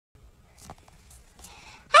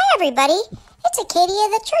everybody, it's Acadia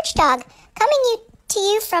the church dog, coming to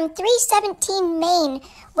you from 317 Main,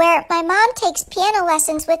 where my mom takes piano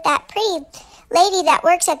lessons with that pretty lady that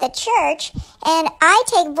works at the church, and I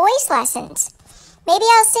take voice lessons. Maybe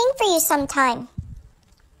I'll sing for you sometime.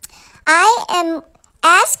 I am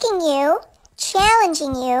asking you,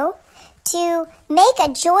 challenging you, to make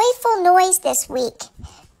a joyful noise this week.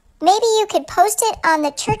 Maybe you could post it on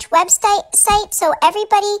the church website so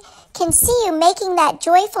everybody can see you making that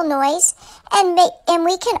joyful noise, and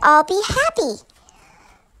we can all be happy.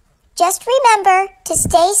 Just remember to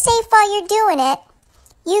stay safe while you're doing it.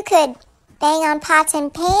 You could bang on pots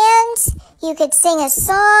and pans. You could sing a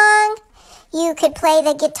song. You could play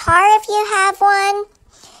the guitar if you have one.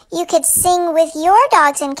 You could sing with your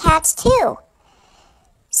dogs and cats too.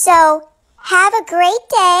 So have a great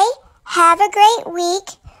day. Have a great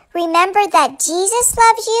week. Remember that Jesus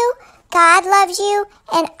loves you, God loves you,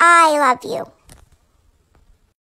 and I love you.